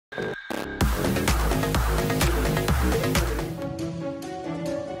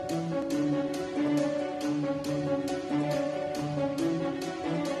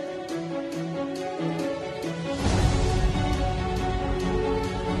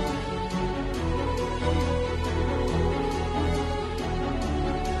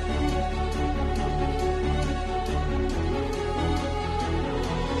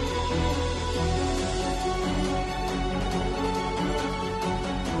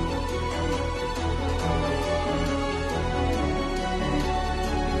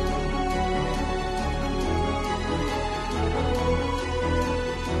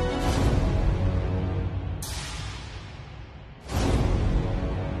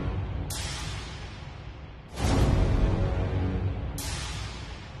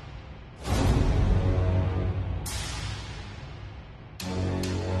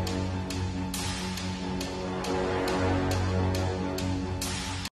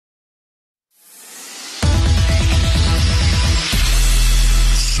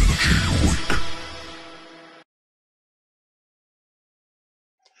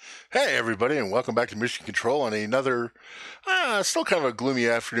Hey, everybody, and welcome back to Mission Control on another, still kind of a gloomy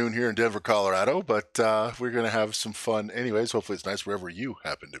afternoon here in Denver, Colorado, but we're going to have some fun anyways. Hopefully, it's nice wherever you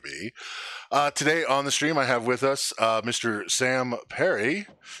happen to be. Today on the stream, I have with us Mr. Sam Parry.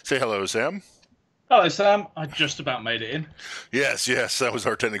 Say hello, Sam. Hello, Sam. I just about made it in. Yes, yes, that was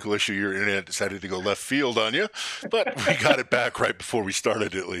our technical issue. Your internet decided to go left field on you, but we got it back right before we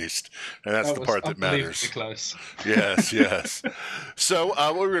started, at least. And that's That the was part that unbelievably matters. close. Yes, yes. So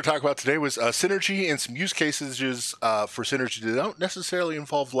what we were going to talk about today was synergy and some use cases for synergy that don't necessarily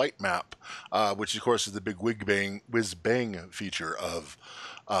involve light map, which of course is the big whiz bang feature of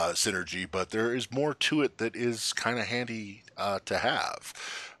synergy. But there is more to it that is kind of handy to have.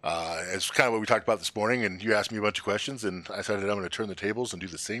 It's kind of what we talked about this morning, and you asked me a bunch of questions, and I decided I'm going to turn the tables and do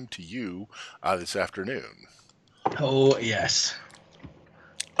the same to you this afternoon. Oh, yes.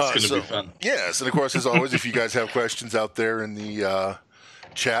 It's going to be So fun. yes, and of course, as always, if you guys have questions out there in the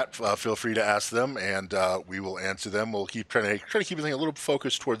chat, feel free to ask them, and we will answer them. We'll keep trying to keep everything a little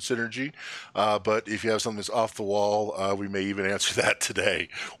focused towards synergy. But if you have something that's off the wall, we may even answer that today.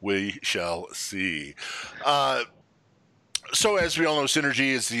 We shall see. So as we all know, synergy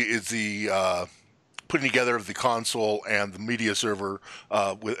is the putting together of the console and the media server,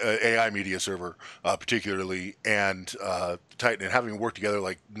 with AI media server particularly, and Titan, and having worked together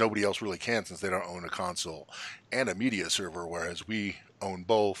like nobody else really can, since they don't own a console and a media server, whereas we own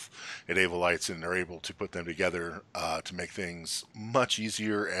both at Avolites and are able to put them together to make things much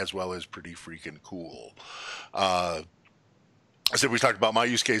easier as well as pretty freaking cool. I said we talked about my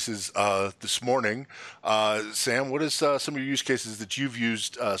use cases this morning. Sam, what is some of your use cases that you've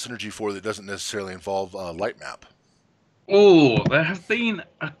used Synergy for that doesn't necessarily involve Lightmap? Oh, there have been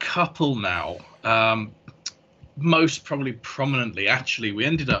a couple now. Most probably prominently, actually, we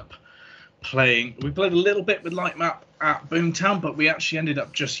played a little bit with Lightmap at Boomtown, but we actually ended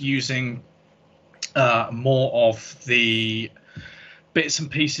up just using more of the bits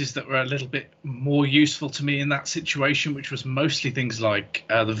and pieces that were a little bit more useful to me in that situation, which was mostly things like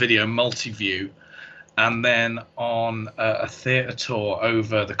the video multi-view. And then on a theatre tour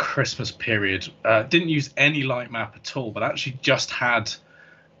over the Christmas period, didn't use any light map at all, but actually just had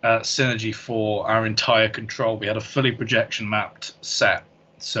Synergy for our entire control. We had a fully projection mapped set,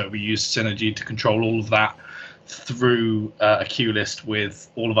 so we used Synergy to control all of that through a queue list with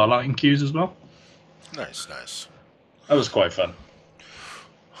all of our lighting queues as well. Nice, nice. That was quite fun.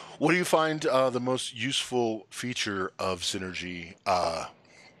 What do you find the most useful feature of Synergy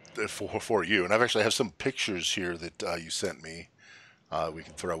for you? And I've actually have some pictures here that you sent me. We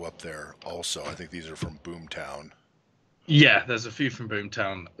can throw up there also. I think these are from Boomtown. Yeah, there's a few from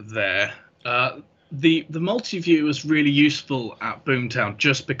Boomtown there. The multi-view was really useful at Boomtown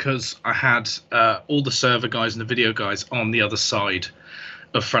just because I had all the server guys and the video guys on the other side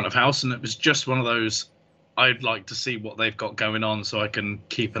of front of house, and it was just one of those. I'd like to see what they've got going on so I can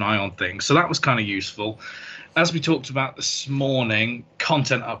keep an eye on things. So that was kind of useful. As we talked about this morning,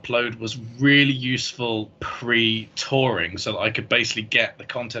 content upload was really useful pre-touring, so that I could basically get the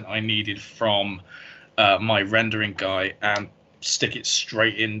content I needed from my rendering guy and stick it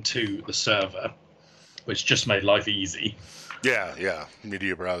straight into the server, which just made life easy. Yeah, yeah.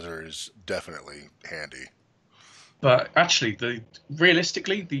 Media browser is definitely handy. But actually,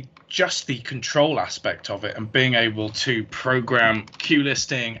 realistically, the control aspect of it and being able to program queue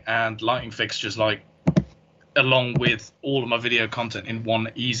listing and lighting fixtures like along with all of my video content in one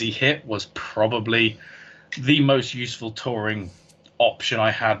easy hit was probably the most useful touring option I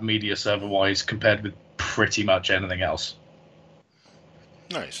had media server wise compared with pretty much anything else.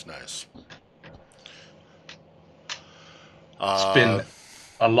 Nice, nice. It's Uh, been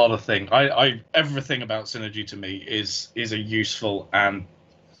a lot of things. I everything about Synergy to me is a useful and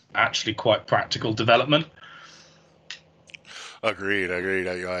actually quite practical development. Agreed, agreed.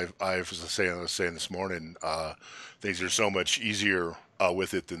 I was saying this morning, things are so much easier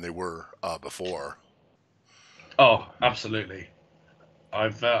with it than they were before. Oh, absolutely.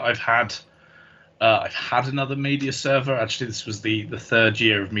 I've had another media server. Actually, this was the third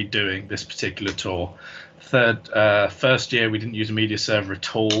year of me doing this particular tour. First year we didn't use a media server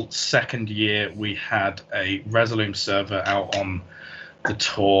at all. Second year we had a Resolume server out on the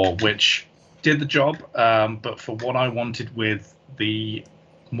tour, which did the job. But for what I wanted with the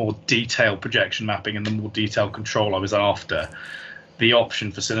more detailed projection mapping and the more detailed control I was after, the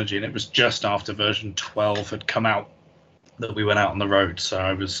option for Synergy, and it was just after version 12 had come out that we went out on the road. So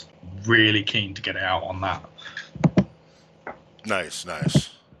I was really keen to get it out on that. Nice, nice.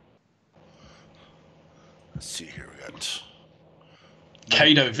 Let's see here. We got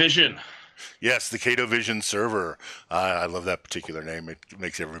Kado Vision. Yes, the Cato Vision server. I love that particular name. It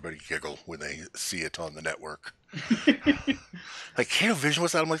makes everybody giggle when they see it on the network. Like, Cato Vision,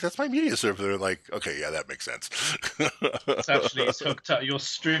 what's that? I'm like, that's my media server. They're like, okay, yeah, that makes sense. It's hooked up. You're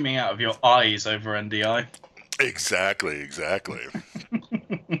streaming out of your eyes over NDI. Exactly.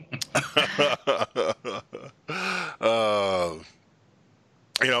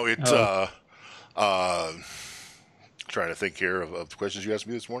 Trying to think here of the questions you asked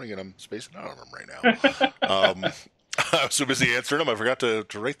me this morning, and I'm spacing out on them right now. I was so busy answering them, I forgot to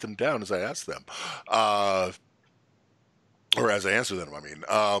write them down as I asked them. Or as I answer them, I mean.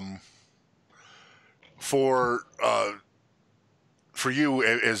 For you,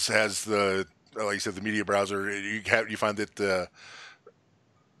 as the like you said, the media browser, you find that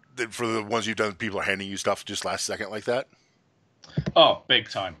that for the ones you've done, people are handing you stuff just last second like that. Oh, big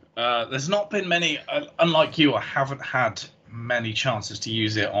time. There's not been many. Unlike you, I haven't had many chances to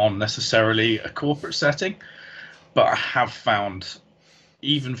use it on necessarily a corporate setting, but I have found,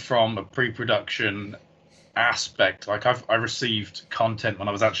 even from a pre-production aspect, like I received content when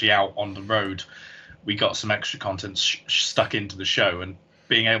I was actually out on the road. We got some extra content stuck into the show, and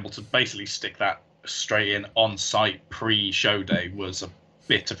being able to basically stick that straight in on site pre-show day was a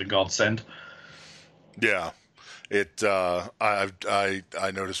bit of a godsend. Yeah, I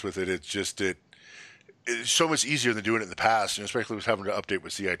noticed with it, it's so much easier than doing it in the past, and especially with having to update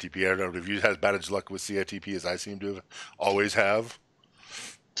with CITP. I don't know if you had as bad luck with CITP as I seem to always have.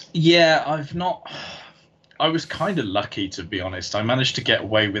 Yeah, I've not. I was kind of lucky, to be honest. I managed to get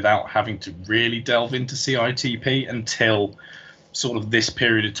away without having to really delve into CITP until sort of this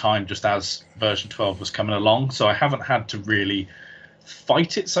period of time, just as version 12 was coming along. So I haven't had to really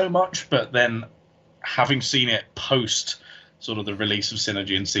fight it so much, but then having seen it post sort of the release of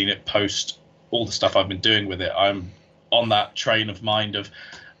Synergy and seen it post all the stuff I've been doing with it, I'm on that train of mind of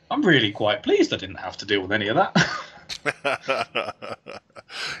I'm really quite pleased I didn't have to deal with any of that.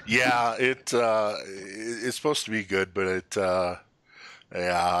 Yeah, it's supposed to be good, but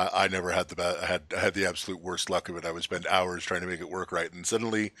yeah, I never had I had the absolute worst luck of it. I would spend hours trying to make it work right, and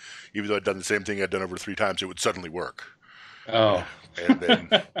suddenly, even though I'd done the same thing I'd done over 3 times, it would suddenly work. Oh, and then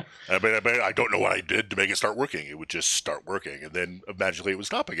I don't know what I did to make it start working. It would just start working, and then magically it would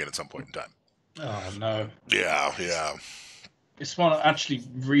stop again at some point in time. Oh no. Yeah. It's one actually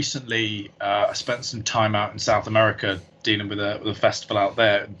recently. I spent some time out in South America dealing with a festival out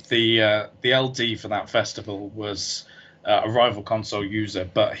there. The LD for that festival was a rival console user,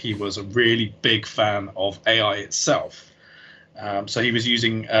 but he was a really big fan of AI itself. So he was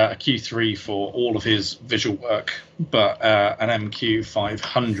using a Q3 for all of his visual work, but an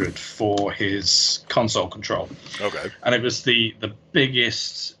MQ500 for his console control. Okay. And it was the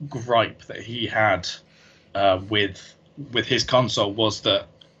biggest gripe that he had with his console was that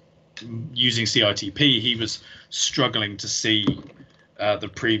using CITP, he was struggling to see the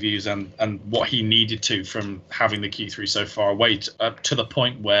previews and what he needed to from having the Q3 so far away to the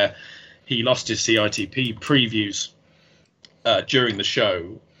point where he lost his CITP previews during the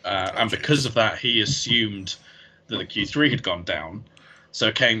show, and because of that, he assumed that the Q3 had gone down,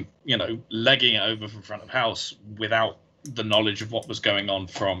 so came, legging it over from front of house without the knowledge of what was going on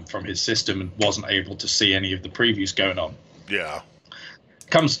from his system, and wasn't able to see any of the previews going on. Yeah.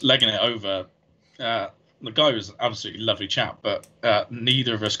 Comes legging it over. The guy was an absolutely lovely chap, but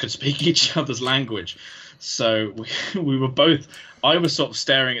neither of us could speak each other's language. So we were both. I was sort of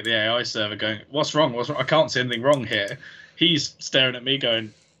staring at the AI server, going, "What's wrong? What's wrong? I can't see anything wrong here." He's staring at me,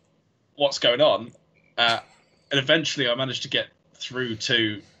 going, "What's going on?" And eventually, I managed to get through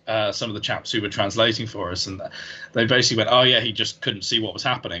to some of the chaps who were translating for us, and they basically went, "Oh yeah, he just couldn't see what was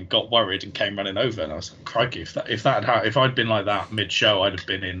happening, got worried, and came running over." And I was like, "Crikey! If I'd been like that mid-show, I'd have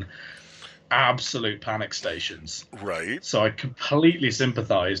been in absolute panic stations." Right. So I completely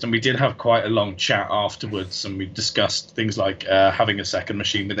sympathised, and we did have quite a long chat afterwards, and we discussed things like having a second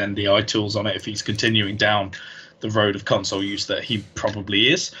machine with NDI tools on it if he's continuing down the road of console use that he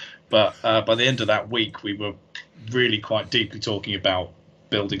probably is. But by the end of that week, we were really quite deeply talking about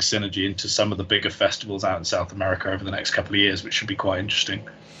building Synergy into some of the bigger festivals out in South America over the next couple of years, which should be quite interesting.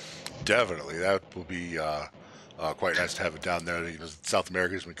 Definitely, that will be quite nice to have it down there. South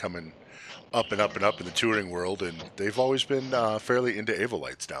America's been coming up and up and up in the touring world, and they've always been fairly into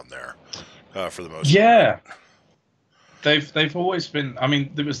Avolites down there for the most part. Yeah. They've always been. I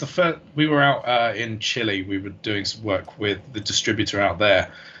mean, there was the first. We were out in Chile. We were doing some work with the distributor out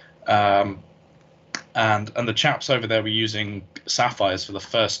there, and the chaps over there were using sapphires for the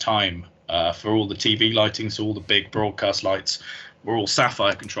first time for all the TV lighting. So all the big broadcast lights were all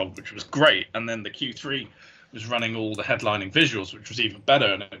sapphire controlled, which was great. And then the Q3 was running all the headlining visuals, which was even better.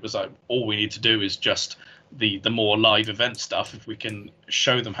 And it was like, all we need to do is just the more live event stuff. If we can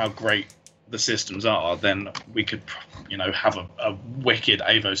show them how great the systems are, then we could, have a wicked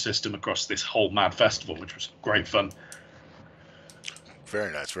Avo system across this whole mad festival, which was great fun.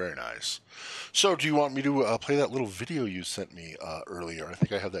 Very nice, very nice. So, do you want me to play that little video you sent me earlier? I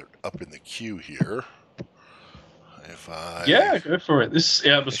think I have that up in the queue here. Yeah, go for it.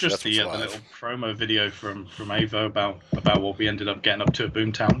 It was just the little promo video from Avo about what we ended up getting up to at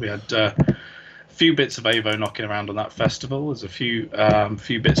Boomtown. We had a few bits of Avo knocking around on that festival. There's a few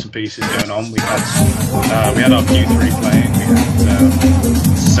bits and pieces going on. We had our Q3 playing. We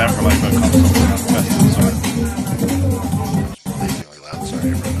had several Avo consoles around the festival.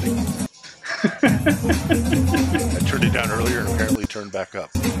 Sorry, everybody. I turned it down earlier and apparently turned back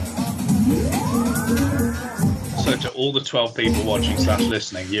up. So to all the 12 people watching /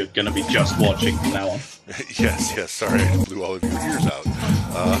 listening, you're going to be just watching from now on. Yes. Sorry, I blew all of your ears out.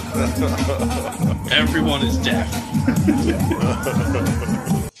 Everyone is deaf.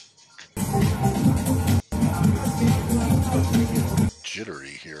 Jittery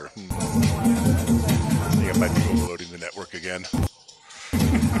here. I think I might be overloading the network again.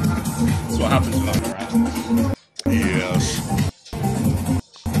 That's what happens when I'm around. Yes.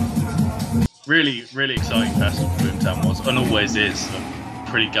 Really, really exciting festival Boomtown was, and always is. I'm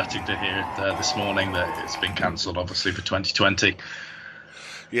pretty gutted to hear this morning that it's been cancelled, obviously, for 2020.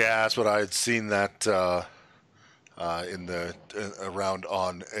 Yeah, that's what I had seen that around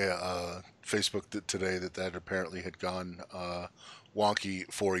on Facebook today, that apparently had gone wonky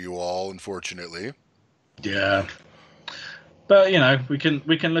for you all, unfortunately. Yeah. But, we can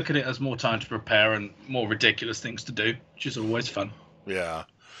look at it as more time to prepare and more ridiculous things to do, which is always fun. Yeah.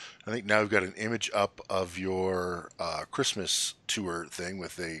 I think now we've got an image up of your Christmas tour thing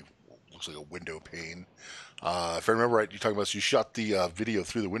with looks like a window pane. If I remember right, you're talking about, you shot the video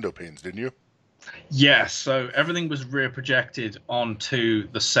through the window panes, didn't you? Yes, so everything was rear projected onto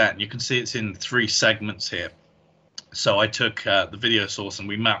the set. You can see it's in 3 segments here. So I took the video source and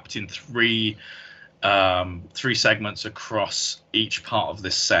we mapped in 3 segments across each part of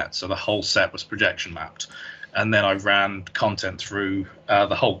this set. So the whole set was projection mapped. And then I ran content through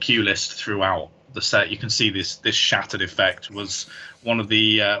the whole cue list throughout the set. You can see this shattered effect was one of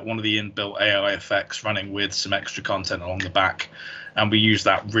the inbuilt AI effects running with some extra content along the back, and we used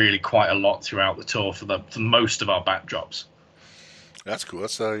that really quite a lot throughout the tour for most of our backdrops. That's cool.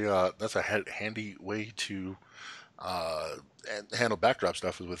 That's a handy way to handle backdrop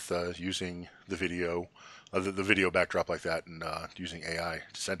stuff with using the video backdrop like that, and using AI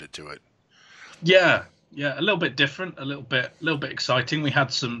to send it to it. Yeah, a little bit different, a little bit exciting. We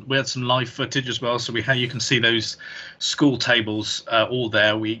had some live footage as well, so you can see those school tables all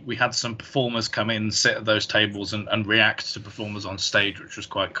there. We had some performers come in, sit at those tables, and react to performers on stage, which was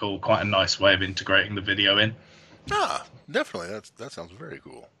quite cool. Quite a nice way of integrating the video in. Ah, definitely. That sounds very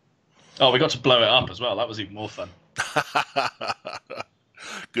cool. Oh, we got to blow it up as well. That was even more fun.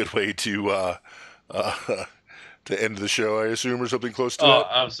 Good way to end the show, I assume, or something close to that. Oh,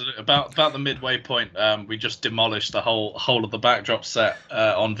 absolutely. About the midway point, we just demolished the whole of the backdrop set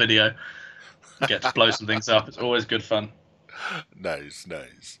on video. Get to blow some things up. It's always good fun. Nice.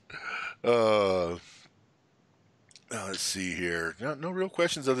 Let's see here. No real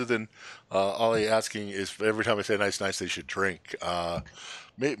questions other than Ollie asking is every time I say nice, they should drink.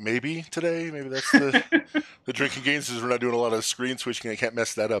 Maybe today. Maybe that's the drinking games, is we're not doing a lot of screen switching. I can't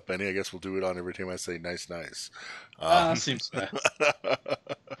mess that up any. I guess we'll do it on every time I say nice. Seems fair.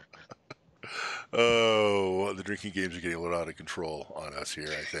 Oh, the drinking games are getting a little out of control on us here,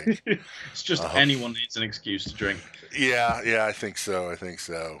 I think. It's just anyone needs an excuse to drink. Yeah, I think so.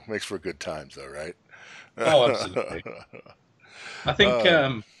 Makes for good times, though, right? Oh, absolutely. I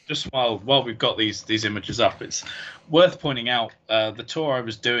think just while we've got these images up, it's worth pointing out the tour I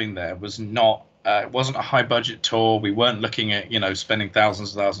was doing there was not. It wasn't a high budget tour. We weren't looking at spending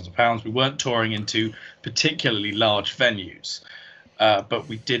thousands of pounds. We weren't touring into particularly large venues, but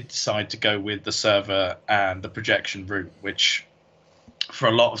we did decide to go with the server and the projection route, which for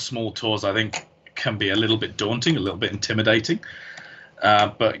a lot of small tours I think can be a little bit daunting, a little bit intimidating,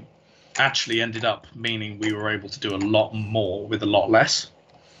 but actually ended up meaning we were able to do a lot more with a lot less.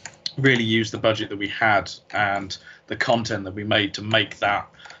 Really use the budget that we had and the content that we made to make that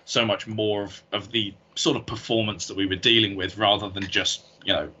so much more of the sort of performance that we were dealing with, rather than just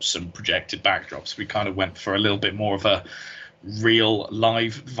some projected backdrops. We kind of went for a little bit more of a real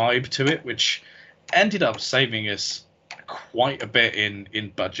live vibe to it, which ended up saving us quite a bit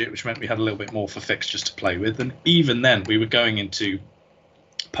in budget, which meant we had a little bit more for fixtures to play with. And even then, we were going into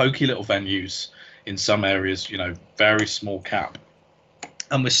pokey little venues in some areas, very small cap,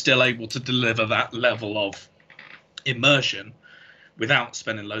 and we're still able to deliver that level of immersion without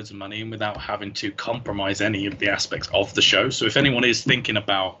spending loads of money and without having to compromise any of the aspects of the show. So if anyone is thinking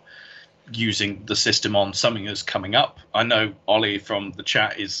about using the system on something that's coming up, I know Ollie from the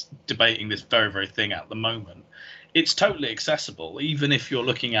chat is debating this very, very thing at the moment. It's totally accessible, even if you're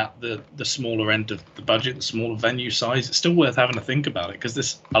looking at the smaller end of the budget, the smaller venue size. It's still worth having to think about it, because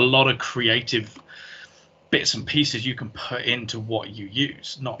there's a lot of creative bits and pieces you can put into what you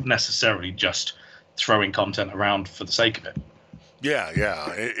use, not necessarily just throwing content around for the sake of it. Yeah.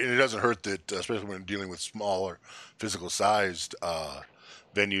 It doesn't hurt that, especially when dealing with smaller, physical sized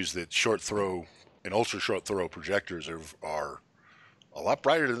venues, that short throw and ultra short throw projectors are a lot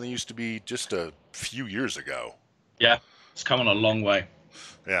brighter than they used to be just a few years ago. Yeah, it's come on a long way.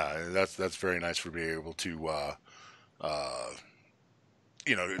 Yeah, that's very nice for being able to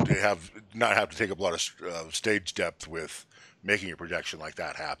to not have to take up a lot of stage depth with making a projection like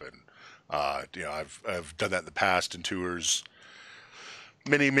that happen. I've done that in the past in tours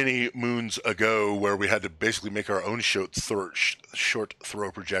many moons ago, where we had to basically make our own short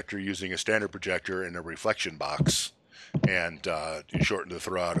throw projector using a standard projector and a reflection box, and shortened the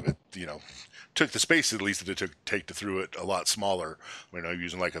throw out of it. Took the space at least that it took take to throw it a lot smaller.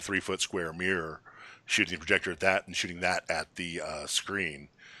 Using like a 3-foot square mirror, shooting the projector at that and shooting that at the screen.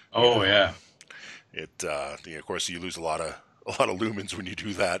 Oh yeah. It of course you lose a lot of lumens when you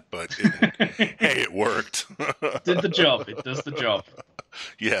do that, but hey, it worked. Did the job. It does the job.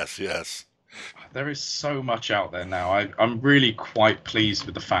 Yes. There is so much out there now. I'm really quite pleased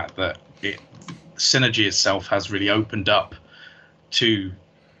with the fact that Synergy itself has really opened up to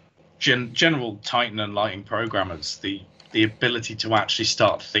general Titan and lighting programmers the ability to actually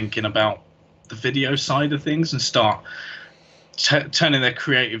start thinking about the video side of things and start turning their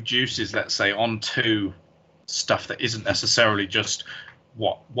creative juices, let's say, onto stuff that isn't necessarily just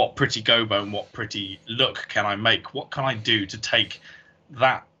what pretty gobo and what pretty look can I make. What can I do to take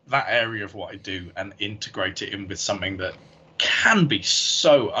that area of what I do and integrate it in with something that can be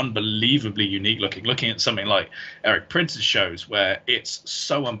so unbelievably unique looking. Looking at something like Eric Prince's shows, where it's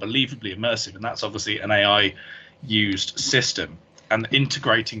so unbelievably immersive, and that's obviously an AI used system, and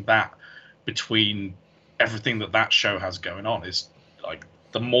integrating that between everything that show has going on is like,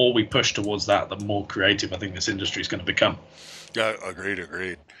 the more we push towards that, the more creative I think this industry is going to become. Yeah,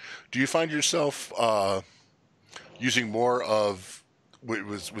 agreed. Do you find yourself using more of,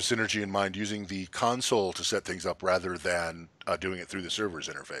 with Synergy in mind, using the console to set things up rather than doing it through the server's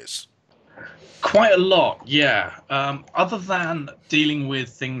interface? Quite a lot, yeah. Other than dealing with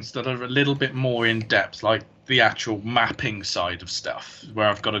things that are a little bit more in depth, like the actual mapping side of stuff, where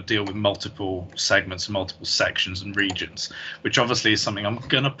I've got to deal with multiple segments, multiple sections and regions, which obviously is something I'm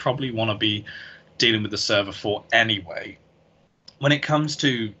going to probably want to be dealing with the server for anyway. When it comes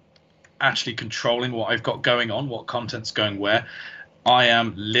to actually controlling what I've got going on, what content's going where, I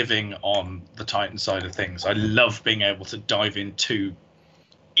am living on the Titan side of things. I love being able to dive into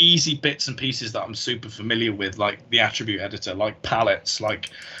easy bits and pieces that I'm super familiar with, like the attribute editor, like palettes, like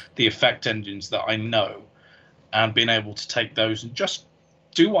the effect engines that I know, and being able to take those and just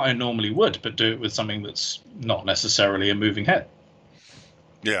do what I normally would, but do it with something that's not necessarily a moving head.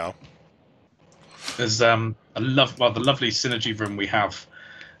 Yeah. There's the lovely Synergy room we have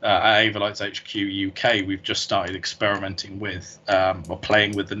at Avolites HQ UK. We've just started experimenting with or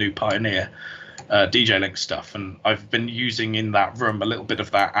playing with the new Pioneer DJ Link stuff, and I've been using in that room a little bit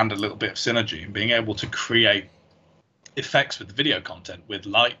of that and a little bit of Synergy, and being able to create effects with the video content with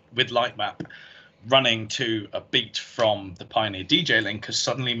light map running to a beat from the Pioneer DJ Link has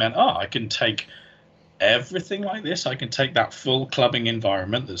suddenly meant, I can take everything like this. I can take that full clubbing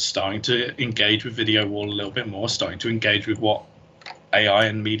environment that's starting to engage with video wall a little bit more, starting to engage with what AI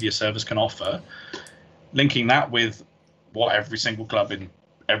and media servers can offer, linking that with what every single club in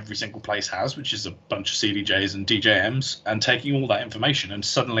every single place has, which is a bunch of CDJs and DJMs, and taking all that information, and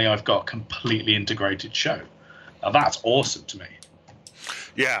suddenly I've got a completely integrated show. Now that's awesome to me.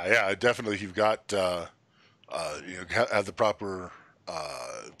 Yeah, definitely. You've got have the proper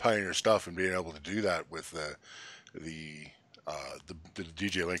Pioneer stuff, and being able to do that with the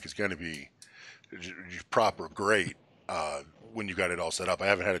DJ Link is going to be proper great when you got it all set up. I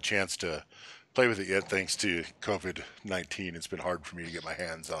haven't had a chance to play with it yet, thanks to COVID-19. It's been hard for me to get my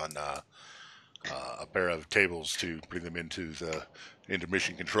hands on a pair of tables to bring them into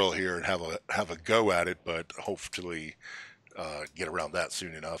mission control here and have a go at it, but hopefully get around that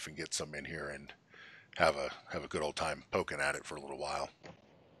soon enough and get some in here and have a good old time poking at it for a little while.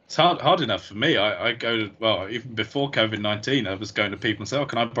 It's hard enough for me. I go to, well, even before COVID-19, I was going to people and say, "Oh,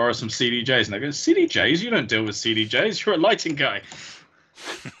 can I borrow some CDJs?" And they go, "CDJs? You don't deal with CDJs. You're a lighting guy."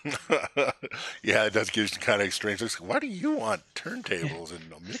 Yeah, it does get kind of strange. Like, why do you want turntables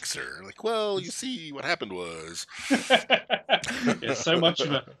and a mixer? Like, well, you see, what happened was. It's so much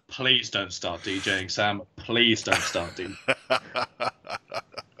of a please don't start DJing, Sam. Please don't start DJing.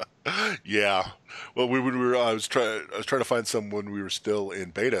 Yeah. Well, we were. I was trying to find someone. We were still in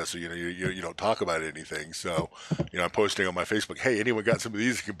beta, so you don't talk about anything. So, I'm posting on my Facebook. Hey, anyone got some of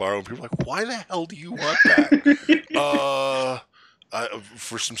these you can borrow? And people are like, why the hell do you want that?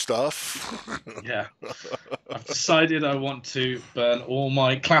 For some stuff. Yeah, I've decided I want to burn all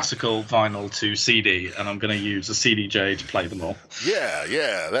my classical vinyl to CD, and I'm going to use a CDJ to play them all.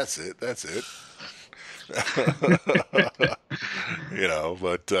 Yeah, that's it. But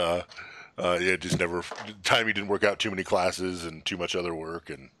yeah, just never. Timing didn't work out. Too many classes and too much other work,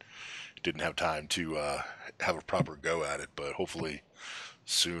 and didn't have time to have a proper go at it. But hopefully,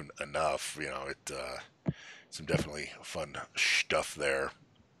 soon enough. Some definitely fun stuff there.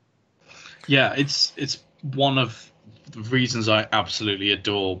 Yeah, it's one of the reasons I absolutely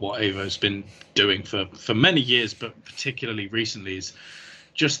adore what Avo's been doing for many years, but particularly recently, is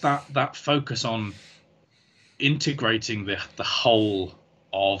just that focus on integrating the whole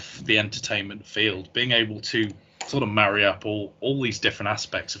of the entertainment field, being able to sort of marry up all these different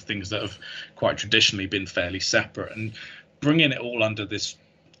aspects of things that have quite traditionally been fairly separate, and bringing it all under this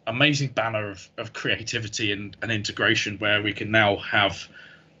amazing banner of creativity and integration, where we can now have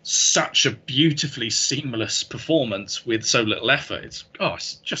such a beautifully seamless performance with so little effort. It's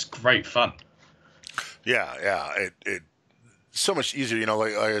just great fun. Yeah. It so much easier.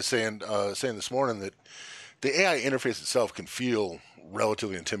 Like I was saying this morning, that the AI interface itself can feel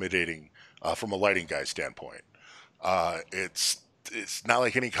relatively intimidating from a lighting guy standpoint. It's not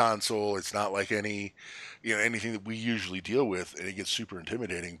like any console. It's not like any anything that we usually deal with, and it gets super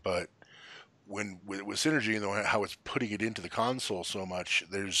intimidating. But when with Synergy and how it's putting it into the console so much,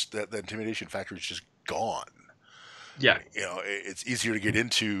 there's that intimidation factor is just gone. Yeah, It's easier to get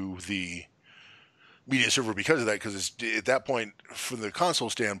into the media server because of that, because it's at that point from the console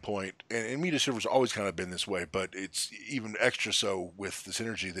standpoint, and media servers always kind of been this way, but it's even extra so with the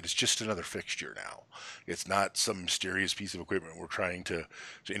Synergy, that it's just another fixture now. It's not some mysterious piece of equipment we're trying to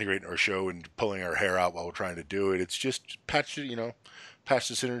integrate in our show and pulling our hair out while we're trying to do it. It's just patch the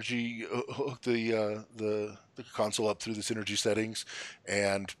Synergy, hook the console up through the Synergy settings,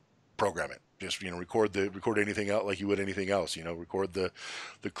 and program it. Just record anything out like you would anything else. Record the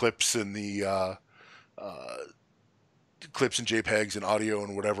clips and the clips and JPEGs and audio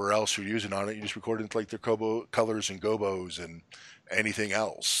and whatever else you're using on it. You just record it like their colors and gobos and anything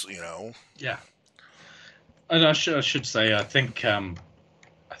else. Yeah. And I should say, I think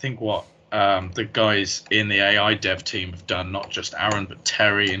what the guys in the AI dev team have done, not just Aaron, but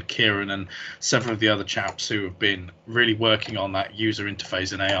Terry and Kieran and several of the other chaps who have been really working on that user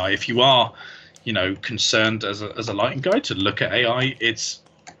interface in AI. If you are, concerned as a lighting guy to look at AI, it's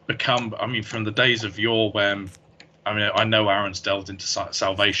become, from the days of yore when, I know Aaron's delved into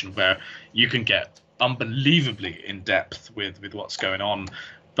Salvation, where you can get unbelievably in depth with what's going on,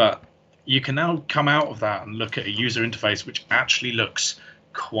 but you can now come out of that and look at a user interface which actually looks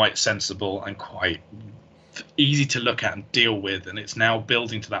quite sensible and quite easy to look at and deal with, and it's now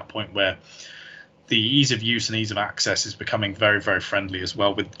building to that point where the ease of use and ease of access is becoming very, very friendly as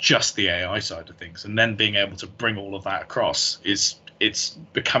well, with just the AI side of things, and then being able to bring all of that across it's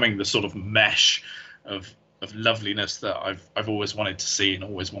becoming the sort of mesh of loveliness that I've always wanted to see and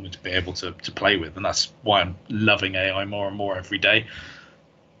always wanted to be able to play with, and that's why I'm loving AI more and more every day.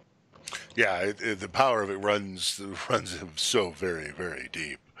 Yeah, the power of it runs so very, very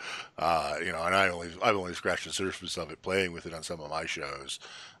deep. And I've only scratched the surface of it playing with it on some of my shows.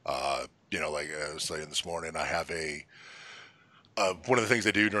 Like I was saying this morning, I have one of the things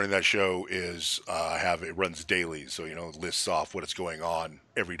I do during that show is have it runs daily, so it lists off what is going on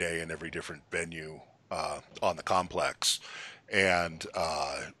every day in every different venue on the complex, and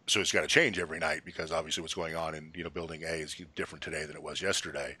so it's got to change every night, because obviously what's going on in building A is different today than it was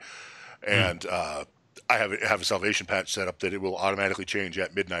yesterday, and I have a Salvation patch set up that it will automatically change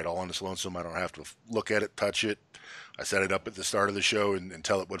at midnight all on its lonesome. I don't have to look at it, touch it. I set it up at the start of the show and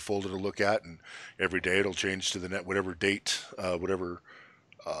tell it what folder to look at, and every day it'll change to the net whatever date, whatever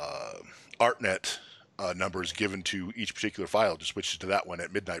ArtNet number is given to each particular file. Just switches to that one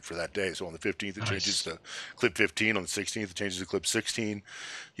at midnight for that day. So on the 15th it changes to clip 15. On the 16th it changes to clip 16.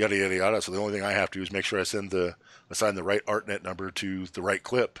 Yada yada yada. So the only thing I have to do is make sure I assign the right ArtNet number to the right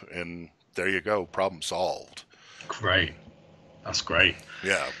clip, and there you go. Problem solved. Great. That's great.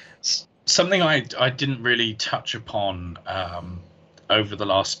 Yeah. Something I didn't really touch upon over the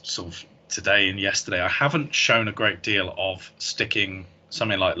last sort of today and yesterday. I haven't shown a great deal of sticking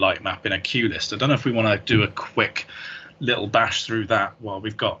something like Lightmap in a queue list. I don't know if we want to do a quick little bash through that while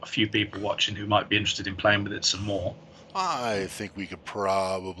we've got a few people watching who might be interested in playing with it some more. I think we could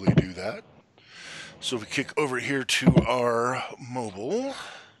probably do that. So if we kick over here to our mobile,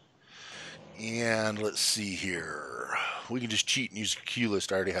 and let's see here. We can just cheat and use the queue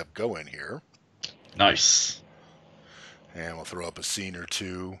list I already have going here. Nice. And we'll throw up a scene or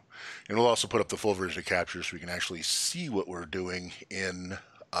two. And we'll also put up the full version of Capture so we can actually see what we're doing in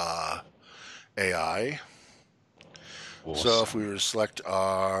AI. Awesome. So if we were to select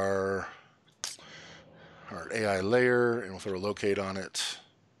our AI layer, and we'll throw a locate on it,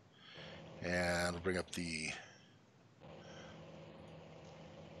 and we'll bring up the,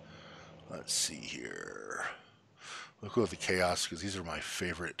 let's see here. We'll go with the chaos because these are my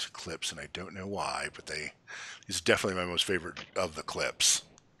favorite clips, and I don't know why, but these are definitely my most favorite of the clips.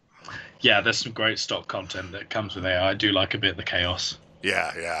 Yeah, there's some great stock content that comes with AI. I do like a bit of the chaos.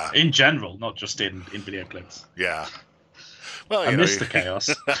 Yeah, yeah. In general, not just in video clips. Yeah. Well, I miss the chaos.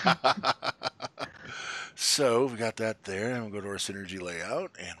 So we got that there, and we'll go to our synergy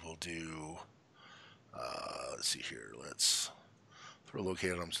layout, and we'll do, let's see here, let's throw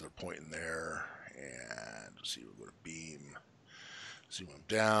locate them so they're pointing there, and let's see, we'll go to beam, zoom them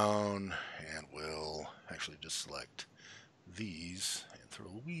down, and we'll actually just select these and throw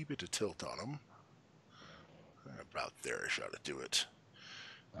a wee bit of tilt on them. About there, I shot to do it.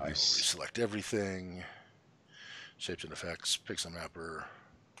 Nice. We'll reselect everything, shapes and effects, pixel mapper,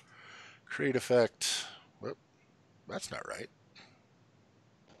 create effect. Whoop, that's not right.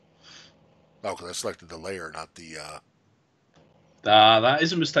 Oh, because I selected the layer, not the. That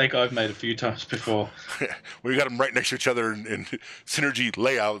is a mistake I've made a few times before. We got them right next to each other in synergy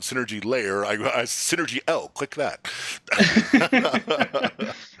layout, synergy layer. I synergy L. Click that.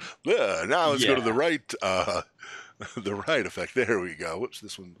 Yeah, now let's go to the right. The right effect. There we go. Whoops,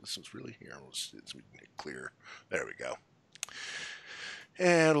 this one's really here. So we can hit clear. There we go.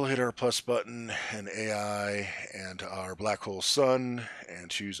 And we'll hit our plus button and AI and our black hole sun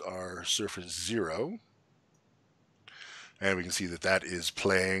and choose our surface 0. And we can see that that is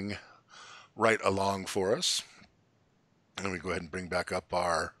playing right along for us. And we go ahead and bring back up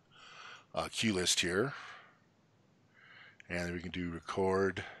our queue list here. And then we can do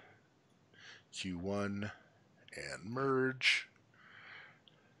record Q1 and merge.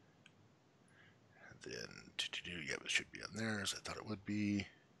 And then, yeah, it should be on there as I thought it would be.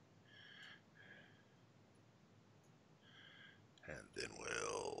 And then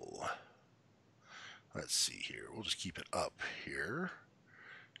let's see here. We'll just keep it up here.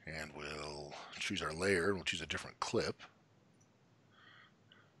 And we'll choose our layer, and we'll choose a different clip.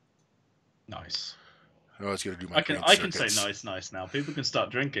 Nice. I was going to do my I can say nice now. People can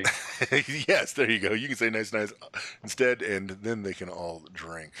start drinking. Yes, there you go. You can say nice instead, and then they can all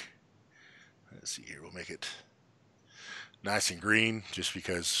drink. Let's see here. We'll make it nice and green, just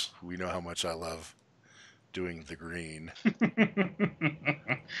because we know how much I love doing the green.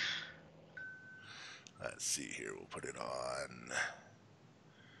 Let's see here. We'll put it on.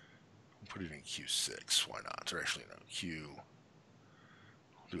 We'll put it in Q6. Why not? Or actually, no, Q.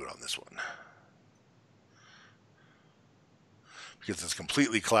 We'll do it on this one. Because it's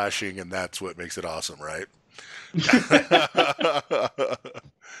completely clashing, and that's what makes it awesome, right?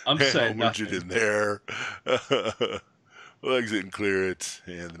 I'm saying we'll merge it in there. We'll exit and clear it,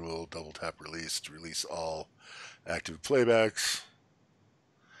 and then we'll double tap release to release all active playbacks.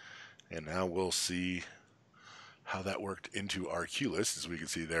 And now we'll see how that worked into our queue list. As we can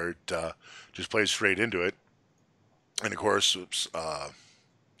see there, it just plays straight into it. And of course,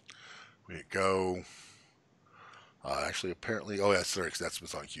 we hit go. Actually, apparently, oh, that's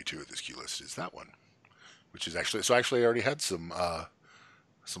what's on Q2 of this queue list is that one, which is actually, so actually I already had some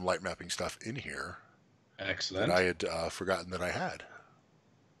light mapping stuff in here. Excellent. That I had forgotten that I had.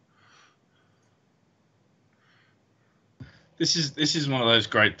 This is one of those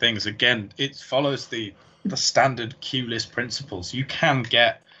great things. Again, it follows the standard queue list principles. You can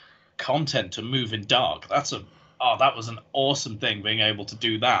get content to move in dark. That was an awesome thing, being able to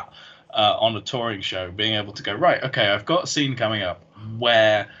do that on a touring show, being able to go, right, okay, I've got a scene coming up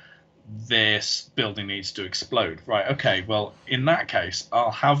where this building needs to explode. Right, okay, well, in that case,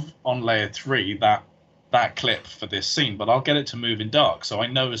 I'll have on layer 3 that clip for this scene, but I'll get it to move in dark. So I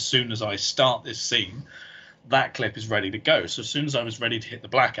know as soon as I start this scene that clip is ready to go. So as soon as I was ready to hit the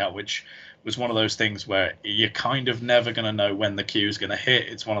blackout, which was one of those things where you're kind of never going to know when the cue is going to hit.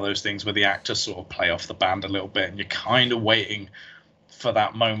 It's one of those things where the actors sort of play off the band a little bit, and you're kind of waiting for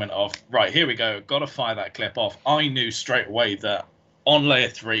that moment of, right, here we go, got to fire that clip off. I knew straight away that on layer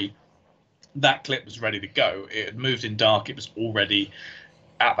 3, that clip was ready to go. It had moved in dark. It was already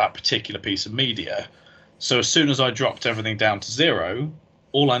at that particular piece of media. So as soon as I dropped everything down to 0,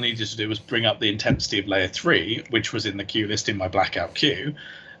 all I needed to do was bring up the intensity of layer 3, which was in the cue list in my blackout queue,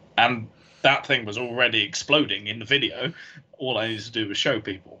 and that thing was already exploding in the video. All I needed to do was show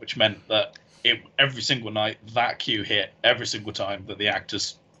people, which meant that every single night that cue hit every single time that the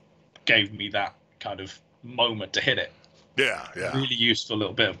actors gave me that kind of moment to hit it. Yeah. Really useful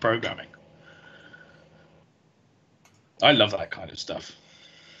little bit of programming. I love that kind of stuff.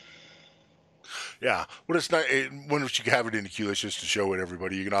 Yeah, well, it's not. Once you have it in the queue list just to show it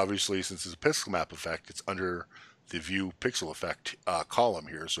everybody, you can obviously, since it's a pixel map effect, it's under the view pixel effect column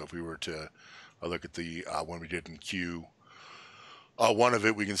here. So if we were to look at the one we did in queue one of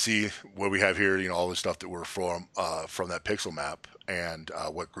it, we can see what we have here. You know, all the stuff that were from that pixel map and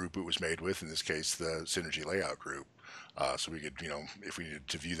what group it was made with. In this case, the Synergy layout group. So we could, you know, if we needed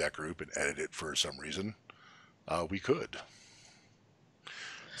to view that group and edit it for some reason, we could.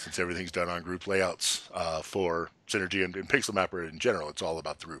 Since everything's done on group layouts for Synergy and Pixel Mapper in general, it's all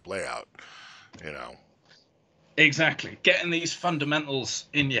about the group layout, you know. Exactly. Getting these fundamentals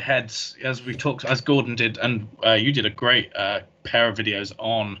in your heads, as we talked, as Gordon did, and you did a great pair of videos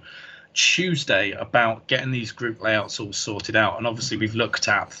on Tuesday about getting these group layouts all sorted out. And obviously we've looked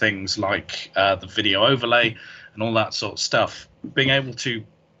at things like the video overlay and all that sort of stuff. Being able to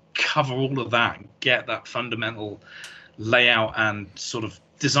cover all of that and get that fundamental layout and sort of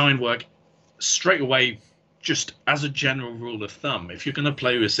design work straight away, just as a general rule of thumb. If you're going to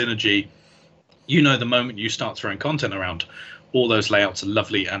play with Synergy, you know the moment you start throwing content around, all those layouts are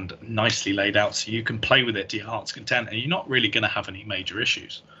lovely and nicely laid out, so you can play with it to your heart's content, and you're not really going to have any major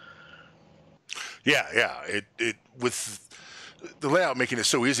issues. Yeah. It with the layout making it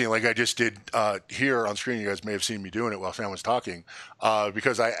so easy, like I just did here on screen. You guys may have seen me doing it while Sam was talking,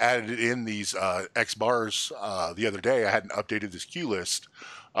 because I added in these X bars the other day. I hadn't updated this queue list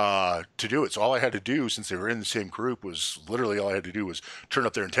to do it. So all I had to do, since they were in the same group, was literally all I had to do was turn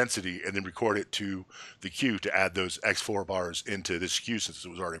up their intensity and then record it to the queue to add those X4 bars into this queue, since it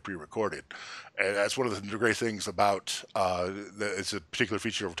was already pre-recorded. And that's one of the great things about it's a particular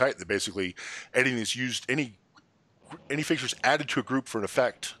feature of Titan that basically anything that's used, any fixtures added to a group for an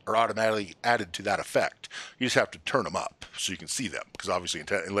effect are automatically added to that effect. You just have to turn them up so you can see them, because obviously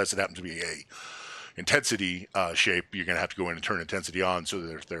unless it happens to be a intensity shape, you're going to have to go in and turn intensity on so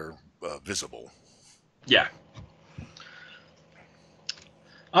that they're visible. Yeah.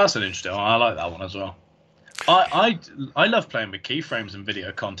 Oh, that's an interesting one. I like that one as well. I love playing with keyframes and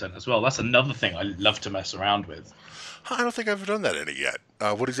video content as well. That's another thing I love to mess around with. I don't think I've done that any yet.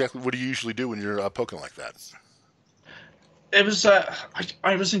 What do you usually do when you're poking like that? It was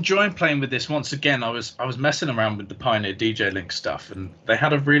I was enjoying playing with this. Once again, I was messing around with the Pioneer DJ Link stuff, and they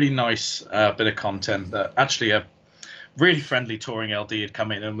had a really nice bit of content that actually a really friendly touring LD had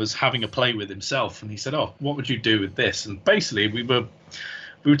come in and was having a play with himself, and he said, "Oh, what would you do with this?" And basically, we were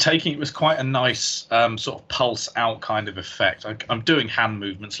taking, it was quite a nice sort of pulse out kind of effect. I'm doing hand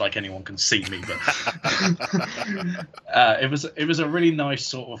movements like anyone can see me, but it was a really nice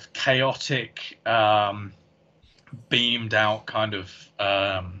sort of chaotic. Beamed out kind of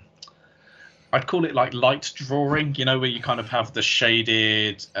I'd call it like light drawing, you know, where you kind of have the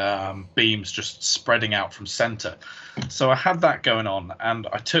shaded beams just spreading out from center. So I had that going on, and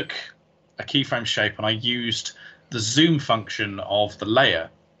I took a keyframe shape and I used the zoom function of the layer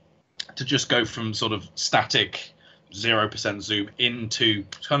to just go from sort of static 0% zoom into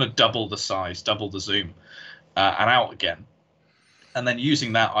kind of double the size, double the zoom, and out again. And then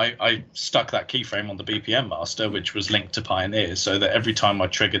using that, I stuck that keyframe on the BPM master, which was linked to Pioneer, so that every time I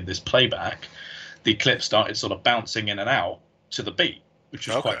triggered this playback, the clip started sort of bouncing in and out to the beat, which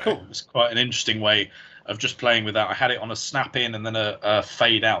was quite cool. It's quite an interesting way of just playing with that. I had it on a snap in and then a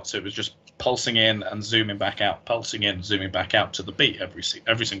fade out, so it was just pulsing in and zooming back out, pulsing in, zooming back out to the beat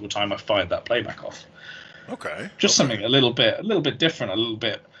every single time I fired that playback off. Okay. Just something a little bit different, a little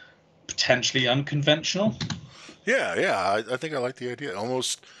bit potentially unconventional. Yeah. I think I like the idea.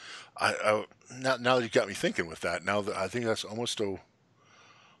 Almost, now that you got me thinking with that. Now that I think that's almost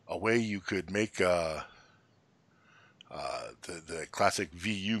a way you could make the classic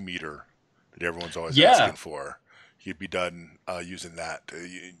VU meter that everyone's always asking for. You'd be done using that.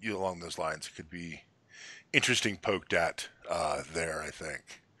 You along those lines, it could be interesting poked at there, I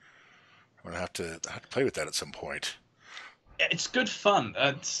think. I'm gonna have to play with that at some point. It's good fun.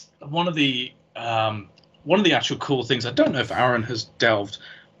 It's one of the actual cool things. I don't know if Aaron has delved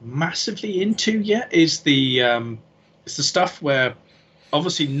massively into yet. Is it's the stuff where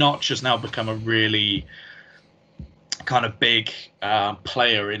obviously Notch has now become a really kind of big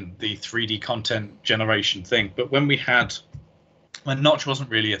player in the 3D content generation thing. But when Notch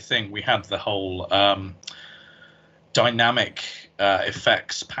wasn't really a thing, we had the whole dynamic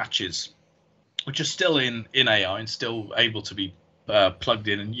effects patches, which are still in AI and still able to be plugged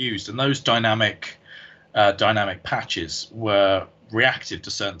in and used. And those dynamic patches were reactive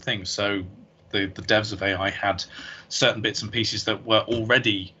to certain things. So the devs of AI had certain bits and pieces that were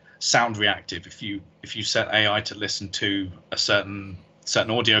already sound reactive. If you set AI to listen to a certain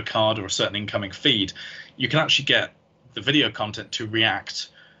audio card or a certain incoming feed, you can actually get the video content to react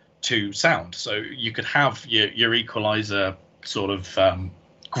to sound. So you could have your equalizer sort of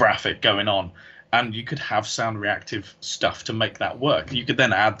graphic going on, and you could have sound reactive stuff to make that work. You could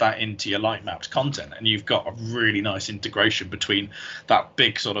then add that into your light mapped content, and you've got a really nice integration between that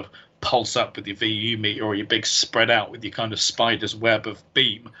big sort of pulse up with your VU meter or your big spread out with your kind of spider's web of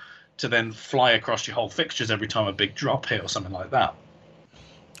beam to then fly across your whole fixtures every time a big drop hit or something like that.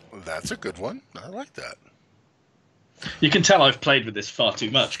 That's a good one. I like that. You can tell I've played with this far too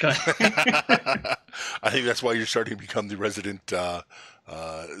much, can't you? I think that's why you're starting to become the resident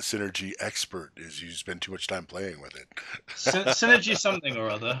Synergy expert, is you spend too much time playing with it. Synergy something or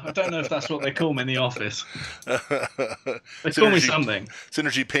other. I don't know if that's what they call me in the office. They call me something.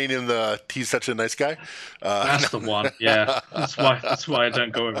 Synergy pain in the he's such a nice guy. That's the one. Yeah, that's why I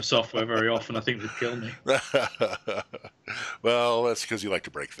don't go over software very often. I think they'd kill me. Well, that's because you like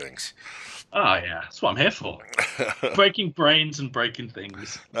to break things. Oh yeah, that's what I'm here for. Breaking brains and breaking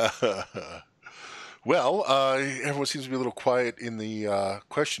things. Well, everyone seems to be a little quiet in the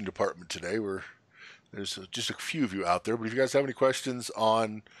question department today. There's just a few of you out there, but if you guys have any questions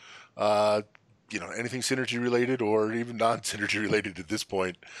on, anything Synergy related or even non-Synergy related at this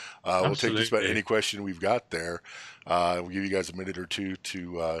point, we'll take just about any question we've got there. We'll give you guys a minute or two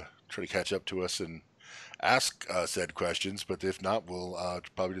to try to catch up to us and ask said questions, but if not, we'll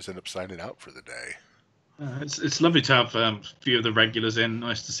probably just end up signing out for the day. It's lovely to have a few of the regulars in.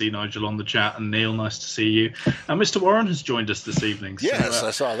 Nice to see Nigel on the chat, and Neil, nice to see you. And Mr. Warren has joined us this evening. Yes, so,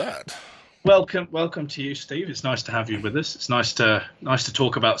 I saw that. Welcome to you, Steve. It's nice to have you with us. It's nice to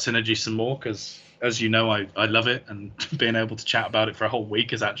talk about Synergy some more, because as you know, I love it, and being able to chat about it for a whole week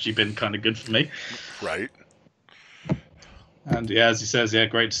has actually been kind of good for me. Right. And yeah, as he says, yeah,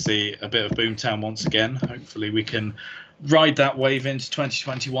 great to see a bit of Boomtown once again. Hopefully we can ride that wave into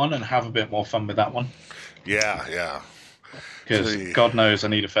 2021 and have a bit more fun with that one. Yeah. Because God knows I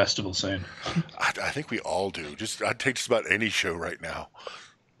need a festival soon. I think we all do. I'd take just about any show right now.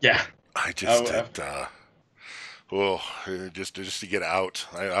 Yeah. I just just to get out.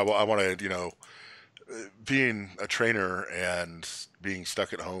 I want to, being a trainer and being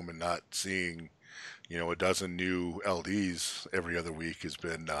stuck at home and not seeing, a dozen new LDs every other week has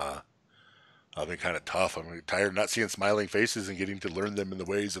been kind of tough. I'm tired of not seeing smiling faces and getting to learn them in the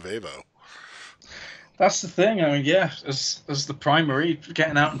ways of Evo. That's the thing. I mean, yeah, as the primary,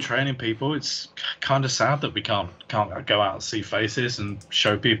 getting out and training people, it's kind of sad that we can't go out and see faces and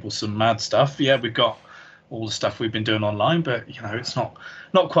show people some mad stuff. Yeah, we've got all the stuff we've been doing online, but it's not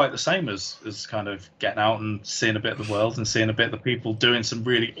quite the same as kind of getting out and seeing a bit of the world and seeing a bit of the people doing some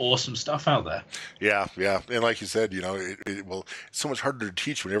really awesome stuff out there. Yeah, and like you said, it's so much harder to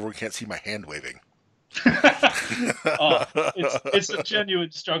teach when everyone can't see my hand waving. It's a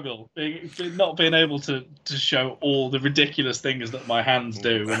genuine struggle, not being able to show all the ridiculous things that my hands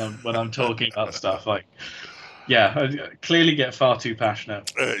do when I'm talking about stuff. Like, yeah, I clearly get far too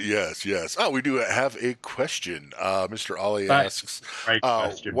passionate. Yes. Oh, we do have a question. Mr. Ollie asks,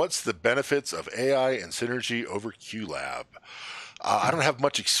 what's the benefits of AI and Synergy over QLab? I don't have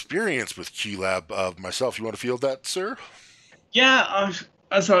much experience with QLab myself. You want to field that, sir? Yeah,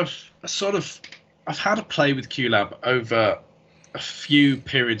 I've had a play with QLab over a few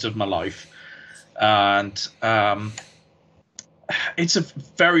periods of my life, and it's a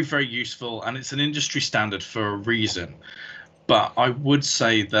very, very useful, and it's an industry standard for a reason. But I would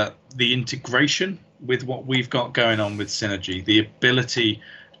say that the integration with what we've got going on with Synergy, the ability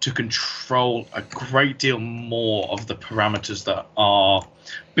to control a great deal more of the parameters that are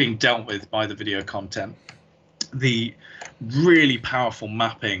being dealt with by the video content, the really powerful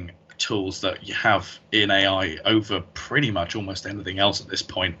mapping tools that you have in AI over pretty much almost anything else at this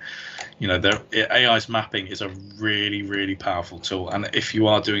point. AI's mapping is a really, really powerful tool, and if you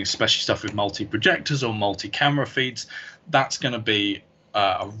are doing especially stuff with multi-projectors or multi-camera feeds, that's going to be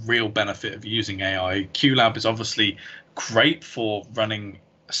a real benefit of using AI. QLab is obviously great for running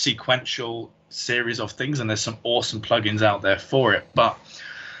a sequential series of things, and there's some awesome plugins out there for it. But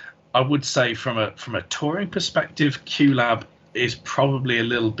I would say from a touring perspective, QLab is probably a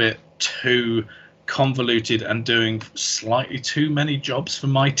little bit too convoluted and doing slightly too many jobs for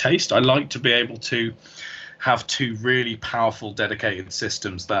my taste. I like to be able to have two really powerful dedicated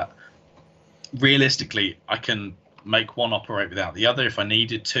systems that realistically I can make one operate without the other if I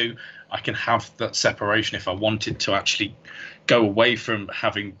needed to. I can have that separation if I wanted to actually go away from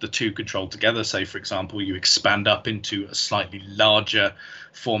having the two controlled together. Say, for example, you expand up into a slightly larger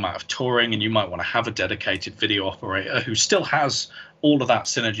format of touring, and you might want to have a dedicated video operator who still has all of that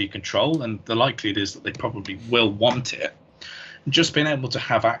synergy control, and the likelihood is that they probably will want it. Just being able to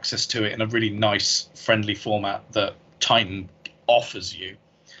have access to it in a really nice, friendly format that Titan offers you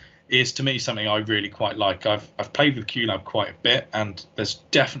is, to me, something I really quite like. I've played with QLab quite a bit, and there's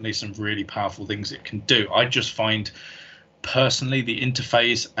definitely some really powerful things it can do. I just find, personally, the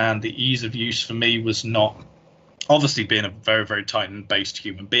interface and the ease of use for me was not, obviously being a very, very Titan-based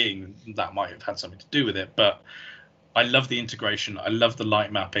human being, that might have had something to do with it, but I love the integration. I love the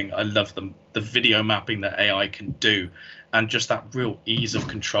light mapping. I love the video mapping that AI can do, and just that real ease of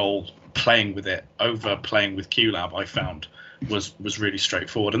control playing with it over playing with QLab, I found was really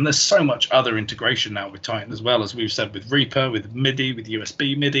straightforward. And there's so much other integration now with Titan as well, as we've said, with Reaper, with MIDI, with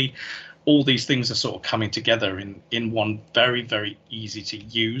USB MIDI. All these things are sort of coming together in one very, very easy to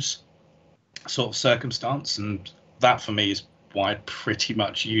use sort of circumstance, and that for me is why I pretty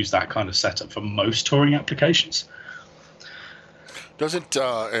much use that kind of setup for most touring applications. Doesn't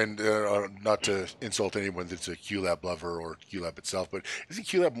and not to insult anyone that's a QLab lover or QLab itself, but isn't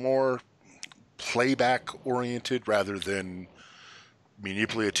QLab more playback oriented rather than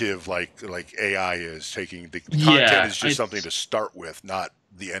manipulative, like AI is? Taking the content is just something to start with, not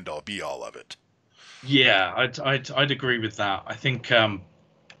the end all be all of it. Yeah, I'd agree with that. I think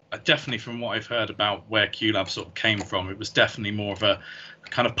definitely from what I've heard about where QLab sort of came from, it was definitely more of a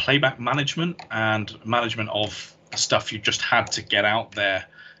kind of playback management and management of stuff you just had to get out there,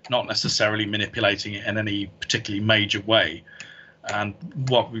 not necessarily manipulating it in any particularly major way. And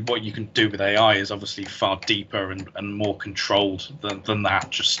what you can do with AI is obviously far deeper and more controlled than that,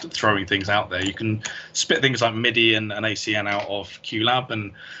 just throwing things out there. You can spit things like MIDI and ACN out of QLab,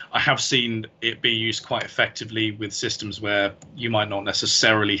 and I have seen it be used quite effectively with systems where you might not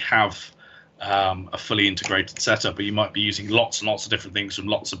necessarily have a fully integrated setup, but you might be using lots and lots of different things from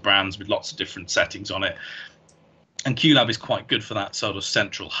lots of brands with lots of different settings on it. And QLab is quite good for that sort of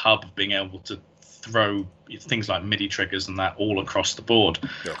central hub of being able to throw things like MIDI triggers and that all across the board.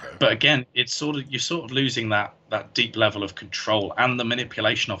 Okay. But again, it's you're sort of losing that deep level of control and the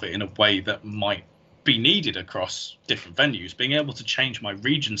manipulation of it in a way that might be needed across different venues. Being able to change my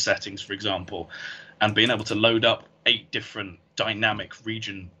region settings, for example, and being able to load up 8 different dynamic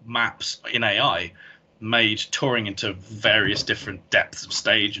region maps in AI made touring into various different depths of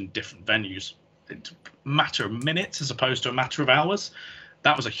stage and different venues a matter of minutes as opposed to a matter of hours.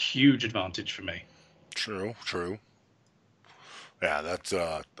 That was a huge advantage for me. True. Yeah,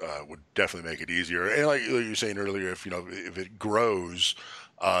 that would definitely make it easier. And like you were saying earlier, if it grows,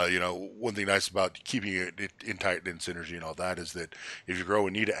 one thing nice about keeping it in Titan and Synergy and all that is that if you grow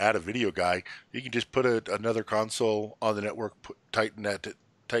and need to add a video guy, you can just put another console on the network, put TitanNet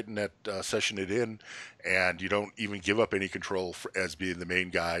session it in, and you don't even give up any control as being the main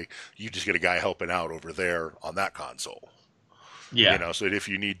guy. You just get a guy helping out over there on that console. Yeah. So that if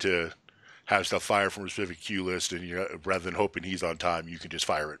you need to have stuff fire from a specific queue list, and rather than hoping he's on time, you can just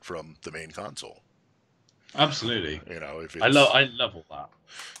fire it from the main console. Absolutely. If I love all that.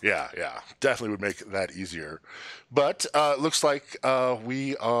 Yeah, definitely would make that easier. But looks like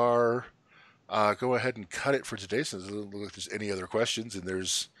we are go ahead and cut it for today. So it doesn't look like there's any other questions, and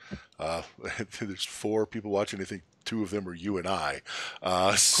there's 4 people watching. I think 2 of them are you and I.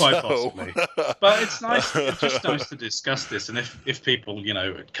 Quite possibly. But it's nice. It's just nice to discuss this, and if people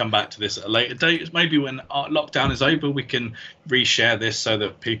come back to this at a later date, maybe when our lockdown is over, we can reshare this so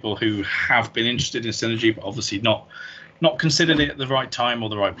that people who have been interested in Synergy but obviously not considered it at the right time or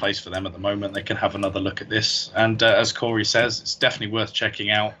the right place for them at the moment, they can have another look at this. And as Corey says, it's definitely worth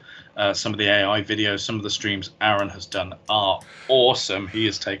checking out. Some of the AI videos, some of the streams Aaron has done are awesome. He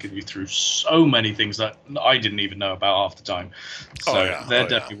has taken you through so many things that I didn't even know about half the time. So they're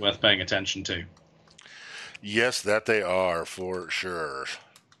definitely worth paying attention to. Yes, that they are, for sure.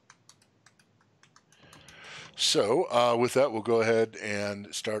 So with that, we'll go ahead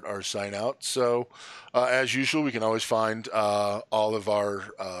and start our sign out. So as usual, we can always find all of our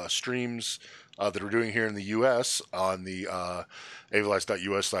streams that we're doing here in the U.S. on the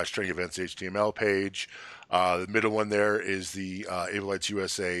avolites.us/training events HTML page. The middle one there is the Avolites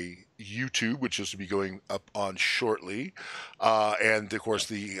USA YouTube, which is to be going up on shortly. And of course,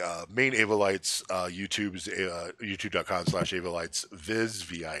 the main Avolites YouTube is youtube.com/AvolitesViz,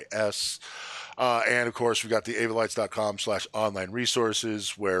 V-I-S. And of course, we've got the avolites.com/online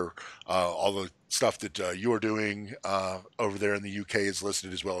resources where all the stuff that you're doing over there in the UK is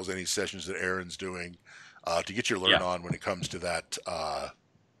listed, as well as any sessions that Aaron's doing to get your learn on when it comes to that,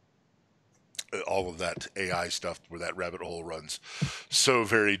 all of that AI stuff where that rabbit hole runs so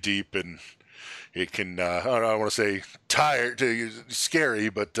very deep, and it can, I don't want to say tired, scary,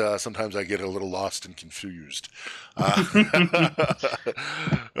 but sometimes I get a little lost and confused. But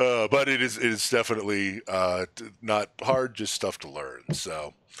it is definitely not hard, just stuff to learn.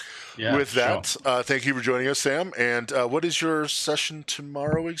 So with that, thank you for joining us, Sam. And what is your session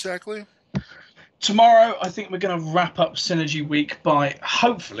tomorrow exactly? Tomorrow, I think we're going to wrap up Synergy Week by,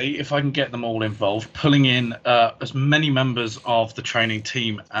 hopefully, if I can get them all involved, pulling in as many members of the training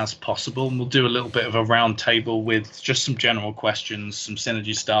team as possible. And we'll do a little bit of a round table with just some general questions, some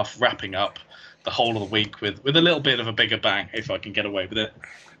Synergy stuff, wrapping up the whole of the week with a little bit of a bigger bang, if I can get away with it.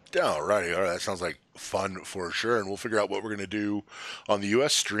 All right. That sounds like fun for sure. And we'll figure out what we're going to do on the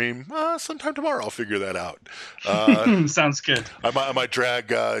U.S. stream sometime tomorrow. I'll figure that out. Sounds good. I might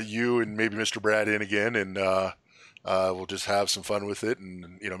drag you and maybe Mr. Brad in again, and we'll just have some fun with it.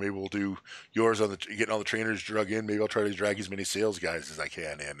 And, maybe we'll do yours on getting all the trainers drug in. Maybe I'll try to drag as many sales guys as I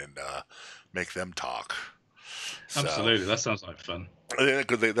can in and make them talk. Absolutely. That sounds like fun.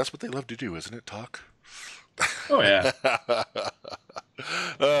 That's what they love to do, isn't it? Talk. Oh, yeah.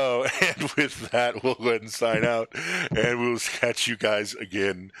 Oh, and with that, we'll go ahead and sign out, and we'll catch you guys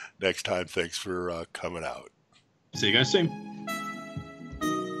again next time. Thanks for coming out. See you guys soon.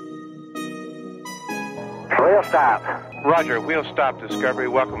 Wheel stop. Roger, wheel stop, Discovery.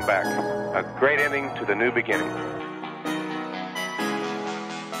 Welcome back. A great ending to the new beginning.